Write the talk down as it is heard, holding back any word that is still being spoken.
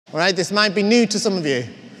All right, this might be new to some of you.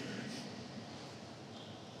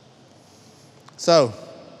 So,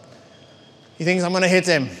 he thinks I'm going to hit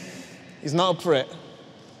him. He's not up for it.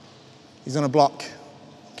 He's going to block,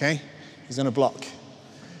 okay? He's going to block.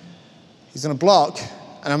 He's going to block,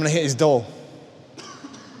 and I'm going to hit his door.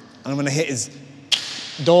 And I'm going to hit his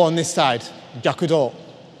door on this side, Gyaku-Do,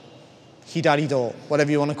 Hidari-Do,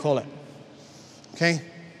 whatever you want to call it, okay?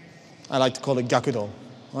 I like to call it Gyaku-Do, all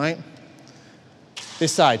right?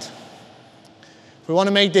 This side. If we want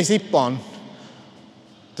to make this ippon,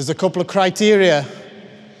 there's a couple of criteria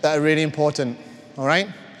that are really important, all right?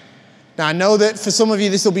 Now, I know that for some of you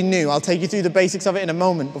this will be new. I'll take you through the basics of it in a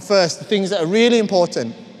moment. But first, the things that are really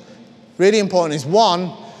important is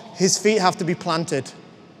one, his feet have to be planted.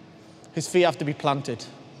 His feet have to be planted.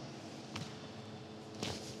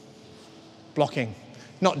 Blocking,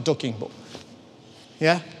 not ducking, but,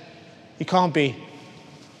 yeah? He can't be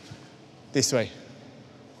this way,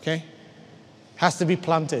 okay? Has to be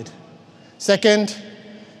planted. Second,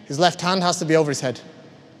 his left hand has to be over his head.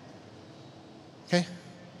 Okay?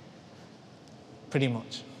 Pretty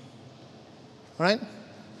much. All right?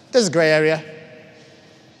 There's a gray area.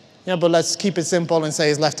 Yeah, but let's keep it simple and say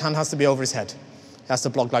his left hand has to be over his head. He has to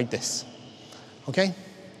block like this. Okay?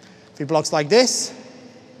 If he blocks like this,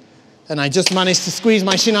 and I just managed to squeeze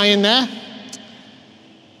my SHIAI in there,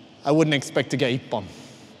 I wouldn't expect to get ippon.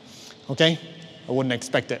 Okay? I wouldn't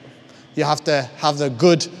expect it. You have to have the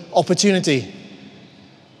good opportunity.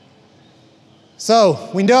 So,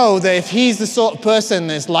 we know that if he's the sort of person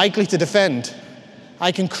that's likely to defend,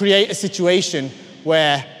 I can create a situation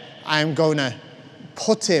where I'm going to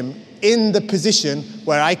put him in the position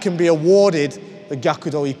where I can be awarded the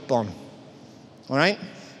Gyaku-Do ippon. All right?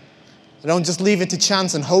 I don't just leave it to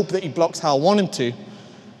chance and hope that he blocks how I want him to.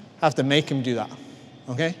 I have to make him do that.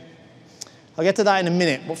 Okay? I'll get to that in a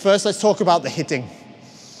minute, but first let's talk about the hitting. All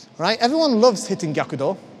right? Everyone loves hitting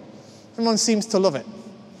Gyaku-Do. Everyone seems to love it.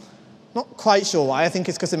 Not quite sure why. I think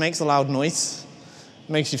it's because it makes a loud noise.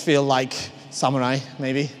 It makes you feel like samurai,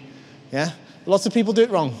 maybe. Yeah? Lots of people do it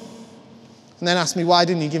wrong. And then ask me, why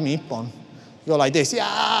didn't you give me ippon? You go like this.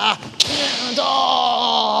 Yeah!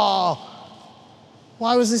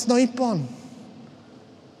 Why was this no ippon?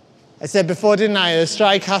 I said before, didn't I? A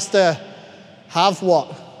strike has to have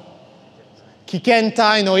what?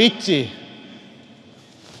 Kikentai no ichi.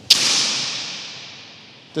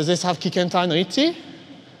 Does this have kikentai no ichi?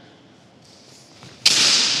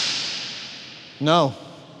 No,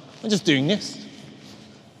 I'm just doing this.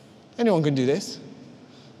 Anyone can do this.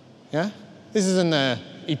 Yeah? This isn't a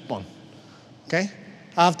ippon. Okay?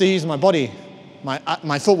 I have to use my body,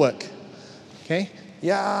 my footwork. Okay?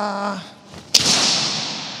 Yeah.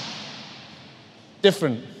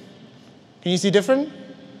 Different. Can you see different?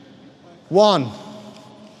 1,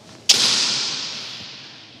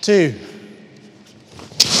 2.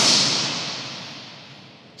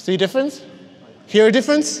 See a difference? Hear a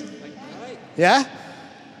difference? Yeah?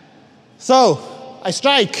 So, I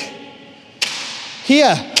strike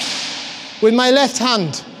here with my left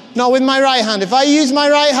hand, not with my right hand. If I use my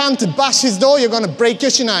right hand to bash his door, you're going to break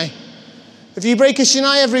your SHIAI. If you break your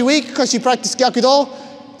SHIAI every week because you practice Gyaku-Do,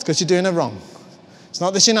 it's because you're doing it wrong. It's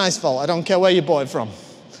not the SHIAI's fault. I don't care where you bought it from.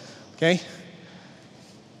 Okay?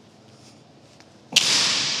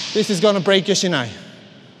 This is going to break your SHIAI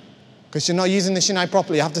because you're not using the SHIAI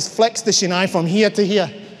properly. You have to flex the SHIAI from here to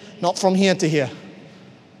here, not from here to here.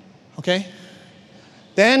 Okay?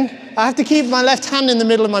 Then I have to keep my left hand in the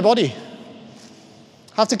middle of my body.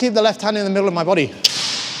 I have to keep the left hand in the middle of my body.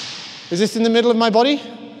 Is this in the middle of my body?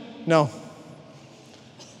 No.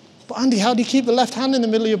 But Andy, how do you keep the left hand in the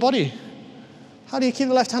middle of your body? How do you keep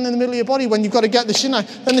the left hand in the middle of your body when you've got to get the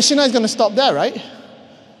SHIAI? Then the SHIAI is going to stop there, right?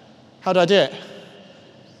 How do I do it?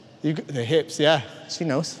 The hips, yeah. She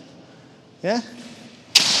knows. Yeah?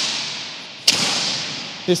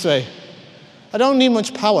 This way. I don't need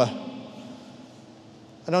much power.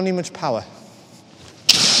 I don't need much power.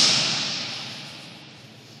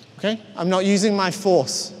 Okay? I'm not using my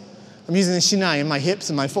force. I'm using the SHIAI in my hips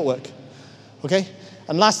and my footwork. Okay?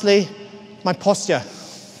 And lastly, my posture.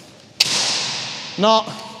 Not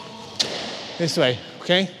this way.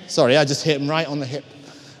 Okay? Sorry, I just hit him right on the hip.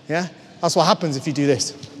 Yeah? That's what happens if you do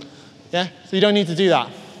this. Yeah? So you don't need to do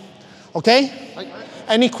that. Okay?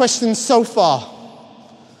 Any questions so far?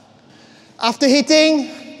 After hitting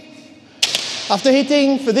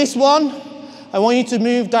for this one, I want you to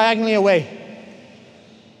move diagonally away.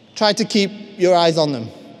 Try to keep your eyes on them,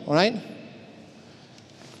 all right?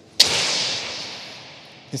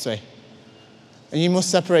 This way. And you must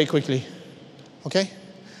separate quickly, okay?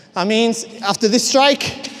 That means after this strike,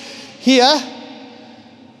 here,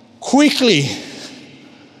 quickly,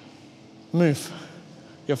 move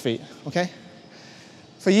your feet, okay?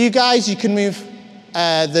 For you guys, you can move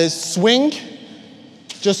the swing,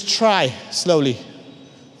 just try slowly,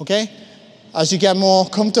 okay? As you get more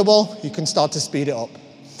comfortable, you can start to speed it up.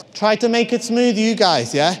 Try to make it smooth, you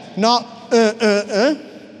guys, yeah? Not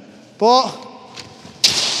but,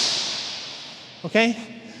 okay?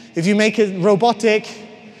 If you make it robotic,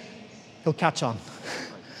 he'll catch on,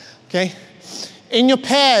 okay? In your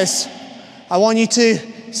pairs, I want you to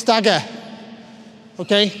stagger,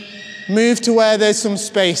 okay? Move to where there's some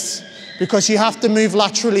space, because you have to move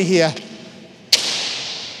laterally here.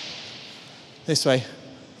 This way,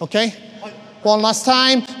 okay? One last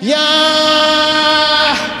time.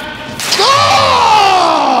 Yeah! Go!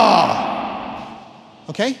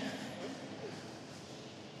 Okay?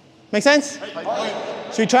 Make sense?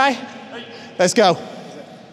 Should we try? Let's go.